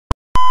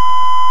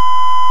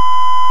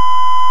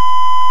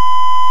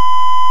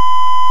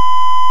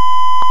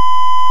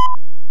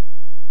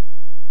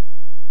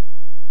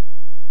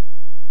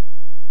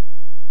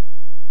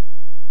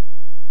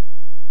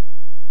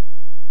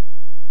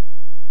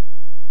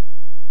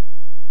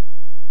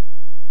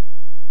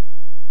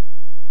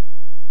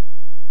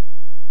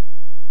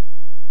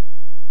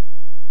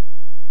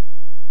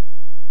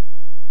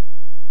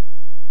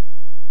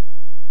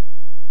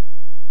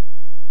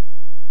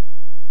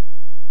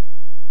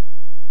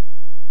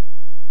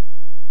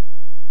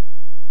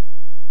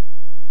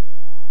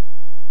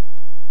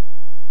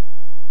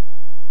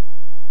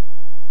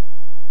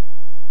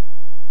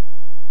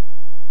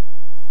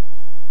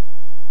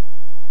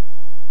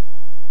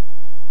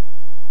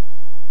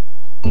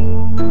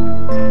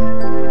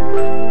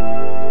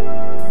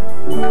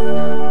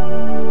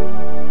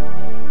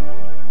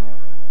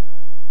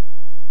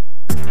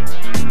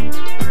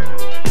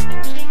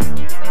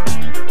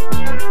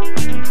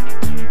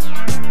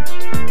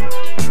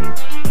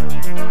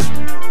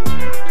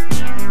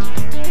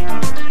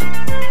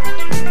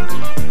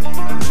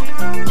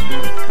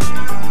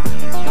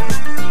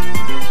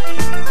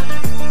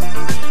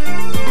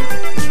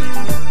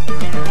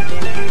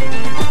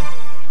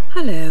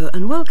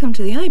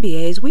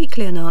IBA's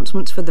weekly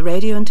announcements for the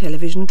radio and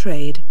television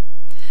trade.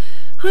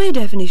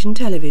 High-definition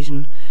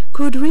television.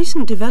 Could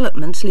recent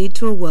developments lead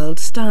to a world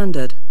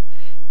standard?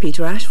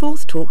 Peter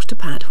Ashforth talks to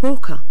Pat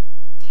Hawker.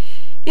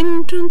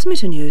 In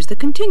transmitter news, the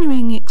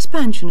continuing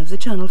expansion of the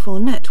Channel 4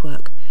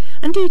 network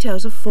and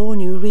details of 4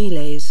 new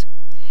relays.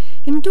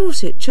 In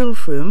Dorset,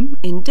 Chilfroom,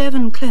 in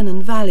Devon,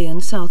 Clennon Valley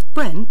and South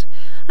Brent,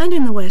 and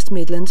in the West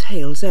Midlands,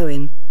 Hales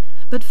Owen.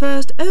 But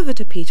first, over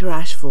to Peter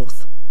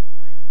Ashforth.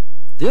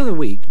 The other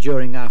week,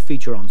 during our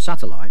feature on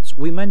satellites,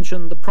 we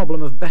mentioned the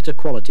problem of better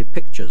quality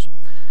pictures,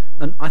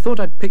 and I thought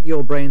I'd pick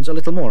your brains a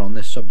little more on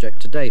this subject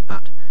today,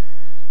 Pat.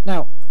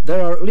 Now, there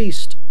are at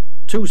least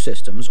 2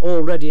 systems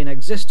already in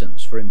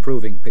existence for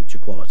improving picture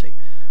quality.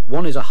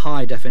 One is a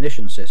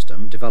high-definition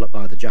system developed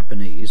by the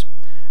Japanese,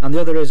 and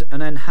the other is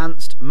an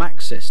enhanced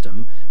MAX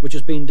system which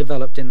has been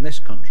developed in this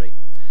country.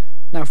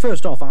 Now,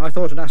 first off, I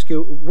thought I'd ask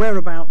you,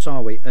 whereabouts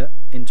are we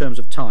in terms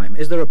of time?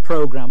 Is there a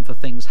programme for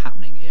things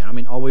happening here? I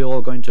mean, are we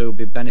all going to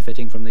be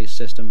benefiting from these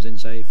systems in,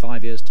 say,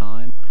 5 years'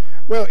 time?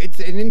 Well, it's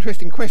an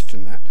interesting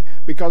question, that,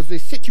 because the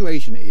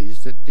situation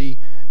is that the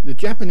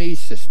Japanese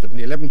system,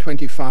 the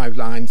 1125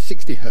 line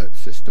 60 Hz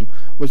system,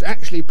 was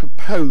actually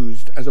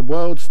proposed as a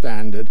world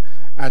standard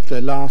at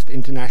the last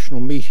international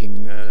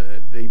meeting,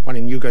 the one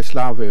in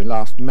Yugoslavia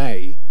last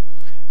May,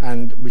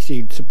 and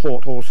received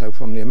support also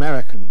from the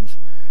Americans.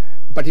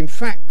 But in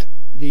fact,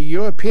 the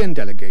European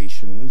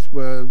delegations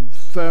were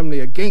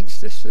firmly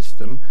against this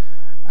system,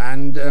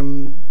 and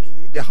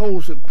the whole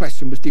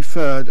question was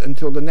deferred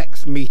until the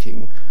next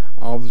meeting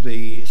of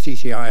the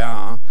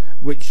CCIR,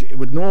 which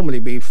would normally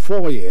be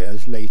 4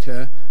 years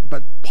later,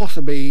 but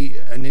possibly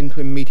an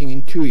interim meeting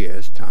in 2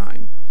 years'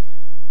 time.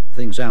 The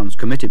thing sounds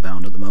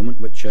committee-bound at the moment,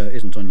 which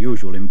isn't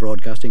unusual in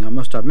broadcasting, I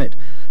must admit.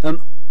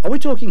 Are we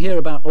talking here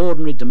about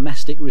ordinary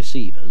domestic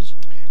receivers?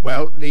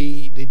 Well,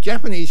 the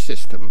Japanese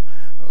system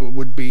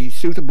would be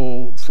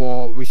suitable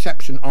for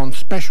reception on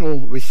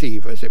special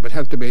receivers. It would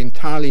have to be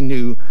entirely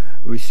new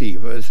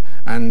receivers,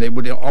 and they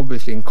would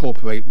obviously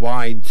incorporate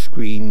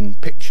widescreen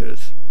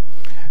pictures.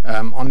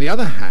 On the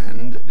other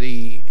hand,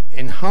 the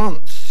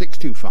enhanced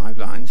 625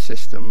 line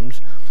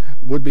systems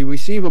would be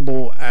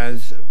receivable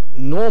as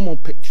normal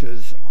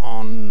pictures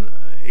on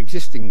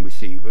existing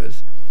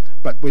receivers,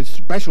 but with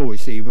special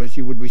receivers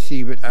you would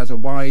receive it as a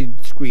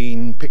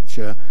widescreen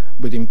picture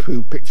with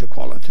improved picture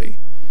quality.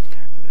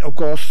 Of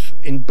course,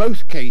 in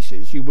both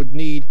cases you would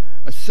need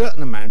a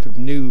certain amount of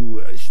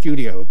new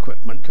studio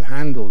equipment to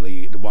handle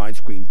the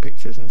widescreen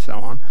pictures and so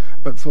on,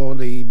 but for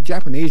the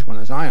Japanese one,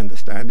 as I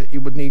understand it,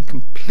 you would need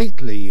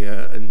completely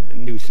a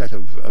new set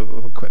of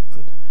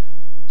equipment.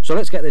 So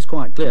let's get this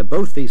quite clear.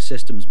 Both these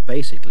systems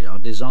basically are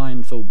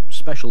designed for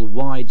special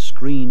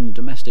widescreen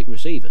domestic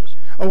receivers.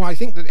 Oh, I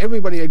think that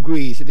everybody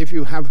agrees that if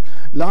you have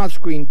large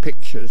screen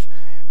pictures,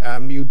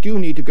 you do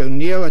need to go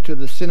nearer to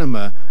the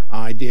cinema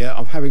idea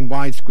of having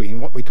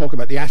widescreen, what we talk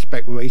about the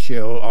aspect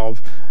ratio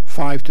of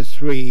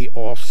 5:3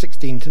 or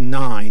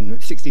 16:9.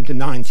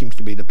 16:9 seems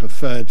to be the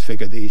preferred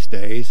figure these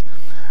days,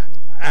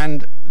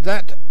 and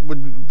that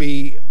would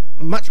be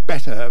much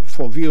better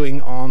for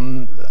viewing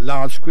on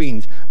large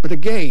screens. But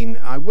again,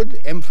 I would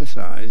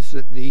emphasize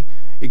that the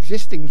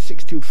existing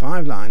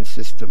 625 line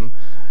system,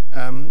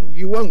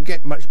 you won't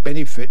get much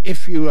benefit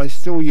if you are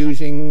still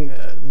using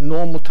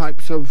normal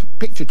types of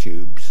picture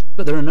tubes.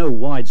 But there are no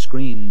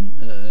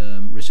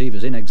widescreen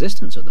receivers in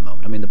existence at the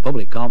moment. I mean, the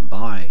public can't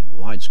buy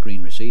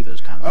widescreen receivers,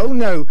 can they? Oh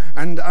no,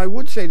 and I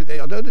would say that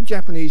although the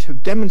Japanese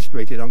have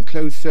demonstrated on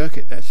closed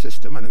circuit their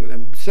system,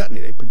 and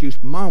certainly they produce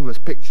marvellous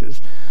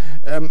pictures,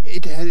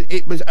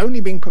 it was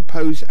only being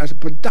proposed as a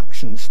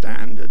production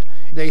standard.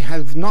 They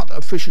have not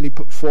officially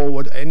put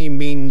forward any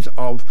means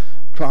of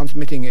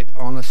transmitting it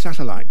on a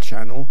satellite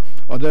channel,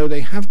 although they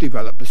have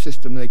developed a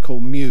system they call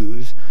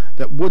Muse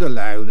that would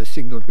allow the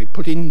signal to be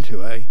put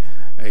into a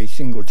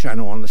single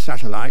channel on the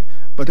satellite,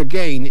 but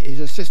again is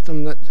a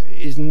system that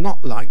is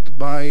not liked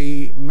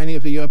by many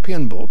of the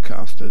European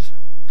broadcasters.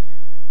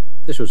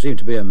 This would seem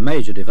to be a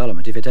major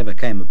development if it ever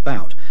came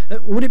about.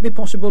 Would it be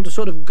possible to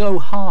sort of go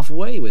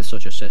halfway with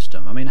such a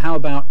system? I mean, how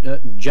about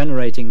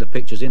generating the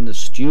pictures in the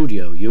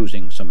studio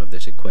using some of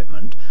this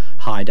equipment,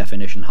 high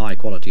definition, high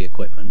quality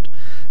equipment,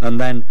 and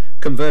then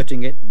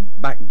converting it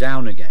back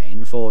down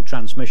again for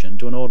transmission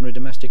to an ordinary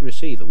domestic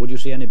receiver? Would you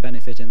see any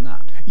benefit in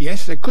that?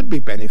 Yes, there could be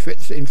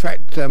benefits. In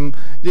fact,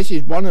 this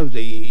is one of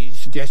the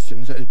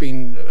suggestions that has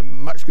been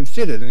much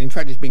considered, and in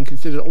fact it's been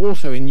considered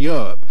also in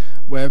Europe,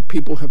 where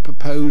people have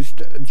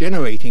proposed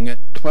generating at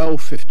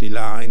 1250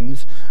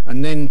 lines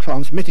and then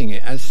transmitting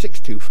it as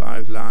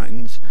 625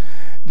 lines.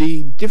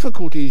 The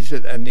difficulties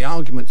and the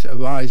arguments that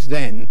arise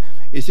then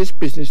is this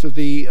business of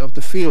the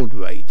field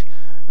rate.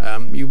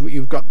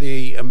 You've got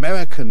the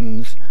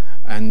Americans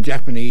and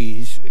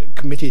Japanese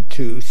committed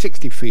to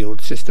 60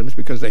 field systems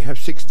because they have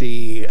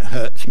 60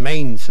 Hertz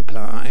main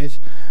supplies.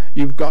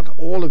 You've got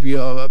all of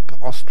Europe,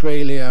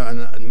 Australia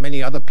and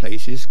many other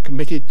places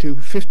committed to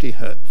 50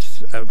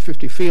 Hertz,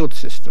 50 field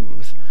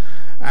systems.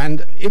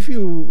 And if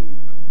you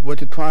were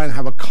to try and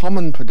have a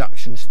common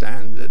production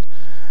standard,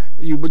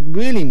 you would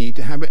really need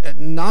to have it at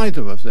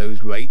neither of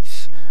those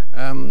rates,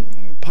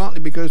 partly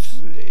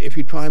because if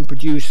you try and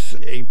produce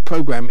a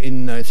program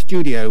in a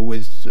studio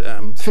with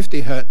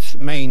 50 hertz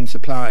main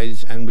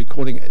supplies and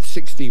recording at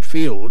 60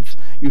 fields,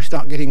 you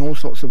start getting all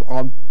sorts of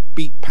odd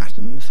beat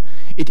patterns.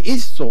 It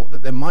is thought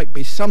that there might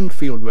be some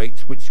field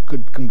rates which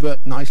could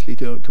convert nicely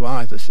to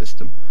either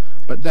system,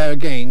 but there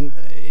again,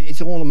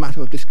 it's all a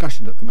matter of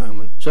discussion at the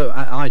moment. So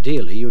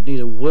ideally you'd need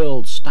a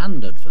world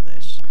standard for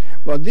this.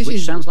 Well,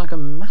 which sounds like a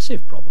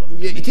massive problem.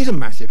 Yeah, it is a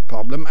massive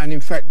problem, and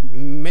in fact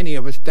many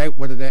of us doubt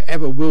whether there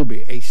ever will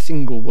be a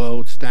single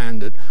world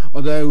standard,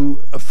 although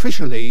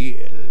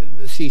officially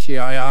the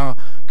CCIR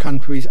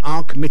countries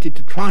are committed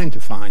to trying to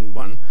find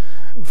one.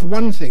 For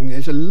one thing,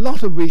 there's a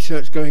lot of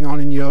research going on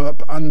in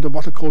Europe under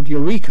what are called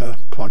Eureka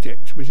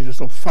projects, which is a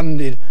sort of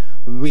funded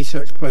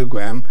research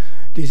program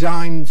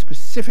designed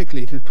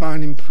specifically to try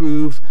and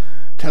improve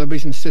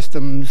television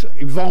systems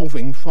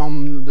evolving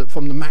from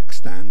the MAC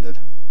standard.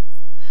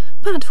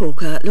 Pat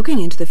Hawker looking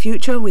into the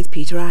future with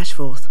Peter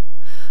Ashforth.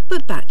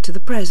 But back to the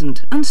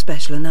present and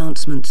special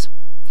announcements.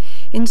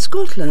 In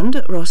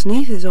Scotland,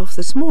 Rossneath is off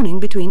this morning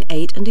between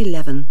 8 and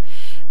 11.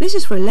 This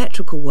is for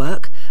electrical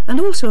work and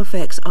also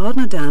affects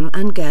Ardnah Dam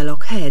and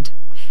Gairloch Head.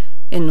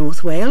 In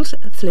North Wales,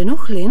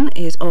 Llynwchllyn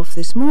is off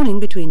this morning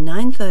between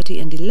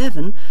 9:30 and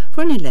 11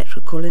 for an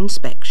electrical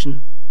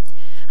inspection.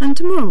 And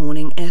tomorrow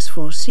morning,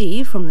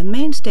 S4C from the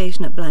main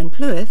station at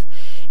Blaenplwyth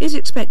is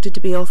expected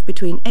to be off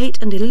between 8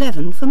 and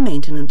 11 for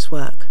maintenance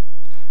work.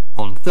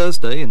 On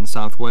Thursday in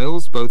South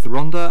Wales, both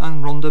Rhondda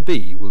and Rhondda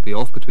B will be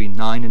off between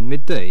 9 and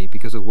midday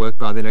because of work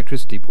by the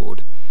Electricity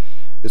Board.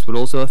 This will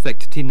also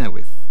affect Ty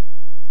Newydd.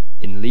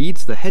 In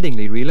Leeds, the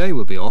Headingley relay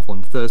will be off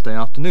on Thursday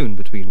afternoon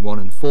between 1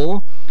 and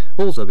 4,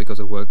 also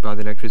because of work by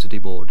the Electricity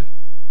Board.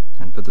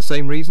 And for the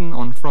same reason,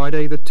 on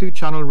Friday, the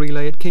 2-channel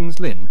relay at Kings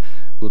Lynn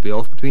will be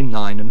off between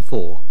 9 and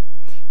 4.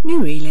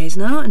 New relays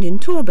now, and in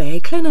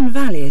Torbay, Clennon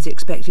Valley is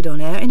expected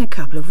on air in a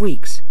couple of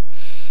weeks.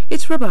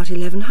 It's for about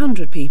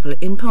 1,100 people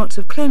in parts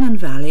of Clennon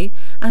Valley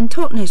and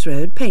Totnes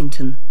Road,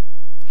 Paynton.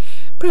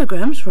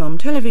 Programmes from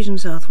Television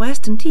South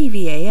West and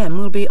TVAM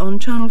will be on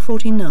Channel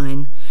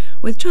 49,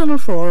 with Channel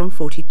 4 on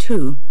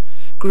 42.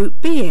 Group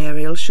B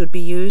aerials should be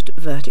used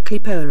vertically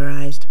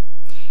polarised.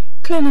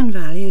 Clennon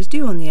Valley is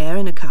due on the air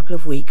in a couple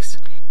of weeks.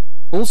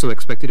 Also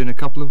expected in a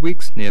couple of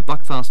weeks near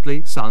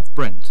Buckfastleigh, South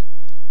Brent.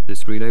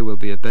 This relay will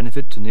be of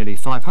benefit to nearly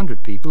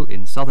 500 people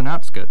in southern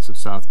outskirts of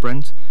South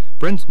Brent,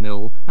 Brent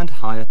Mill and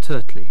Higher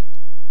Turtley.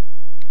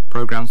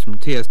 Programmes from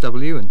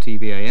TSW and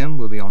TVAM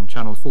will be on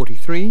Channel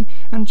 43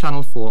 and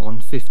Channel 4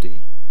 on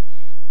 50.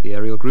 The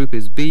aerial group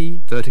is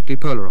B, vertically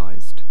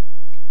polarised.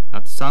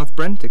 At South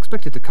Brent,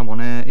 expected to come on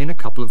air in a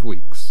couple of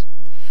weeks.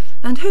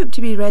 And hope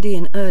to be ready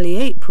in early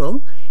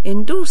April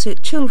in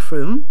Dorset,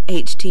 Chilfroom,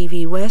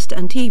 HTV West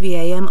and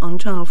TVAM on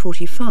Channel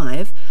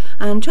 45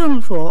 and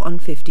Channel 4 on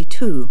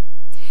 52.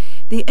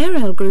 The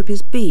aerial group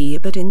is B,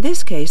 but in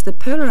this case the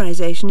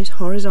polarisation is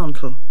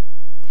horizontal.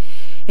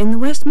 In the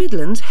West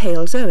Midlands,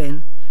 Hales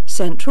Owen,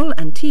 Central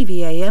and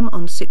TVAM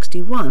on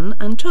 61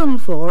 and Channel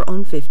 4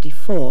 on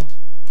 54.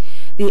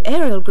 The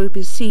aerial group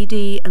is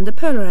CD and the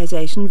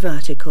polarisation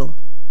vertical.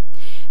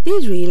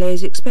 These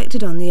relays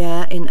expected on the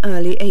air in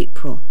early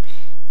April.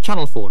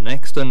 Channel 4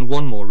 next, and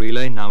one more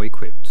relay now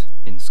equipped.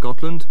 In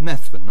Scotland,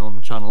 Methven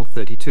on Channel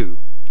 32.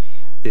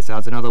 This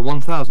adds another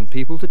 1,000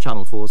 people to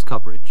Channel 4's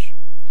coverage.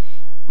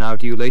 Now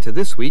due later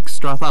this week,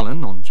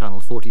 Strathallan on Channel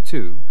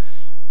 42.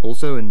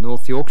 Also in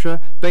North Yorkshire,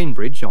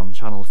 Bainbridge on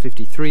Channel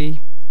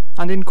 53,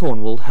 and in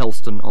Cornwall,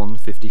 Helston on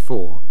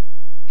 54.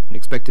 And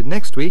expected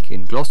next week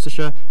in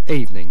Gloucestershire,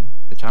 Avening.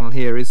 The channel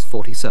here is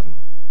 47.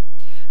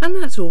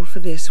 And that's all for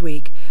this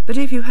week, but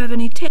if you have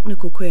any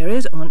technical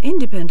queries on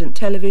independent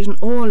television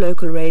or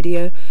local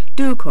radio,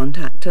 do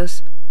contact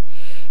us.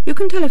 You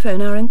can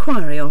telephone our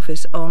inquiry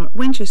office on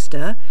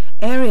Winchester,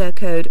 area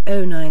code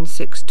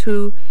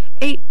 0962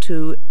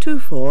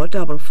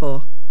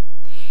 822444.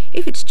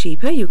 If it's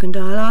cheaper, you can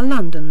dial our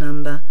London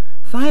number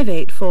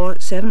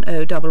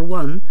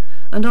 5847011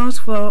 and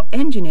ask for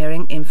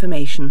engineering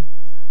information.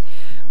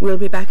 We'll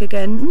be back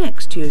again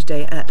next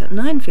Tuesday at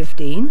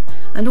 9:15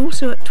 and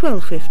also at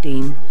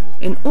 12:15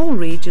 in all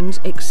regions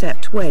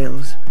except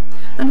Wales,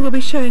 and we'll be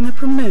showing a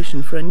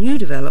promotion for a new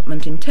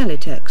development in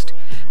teletext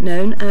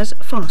known as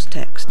Fast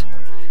Text.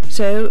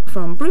 So,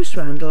 from Bruce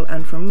Randall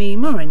and from me,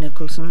 Maureen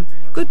Nicholson,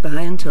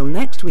 goodbye until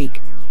next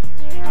week.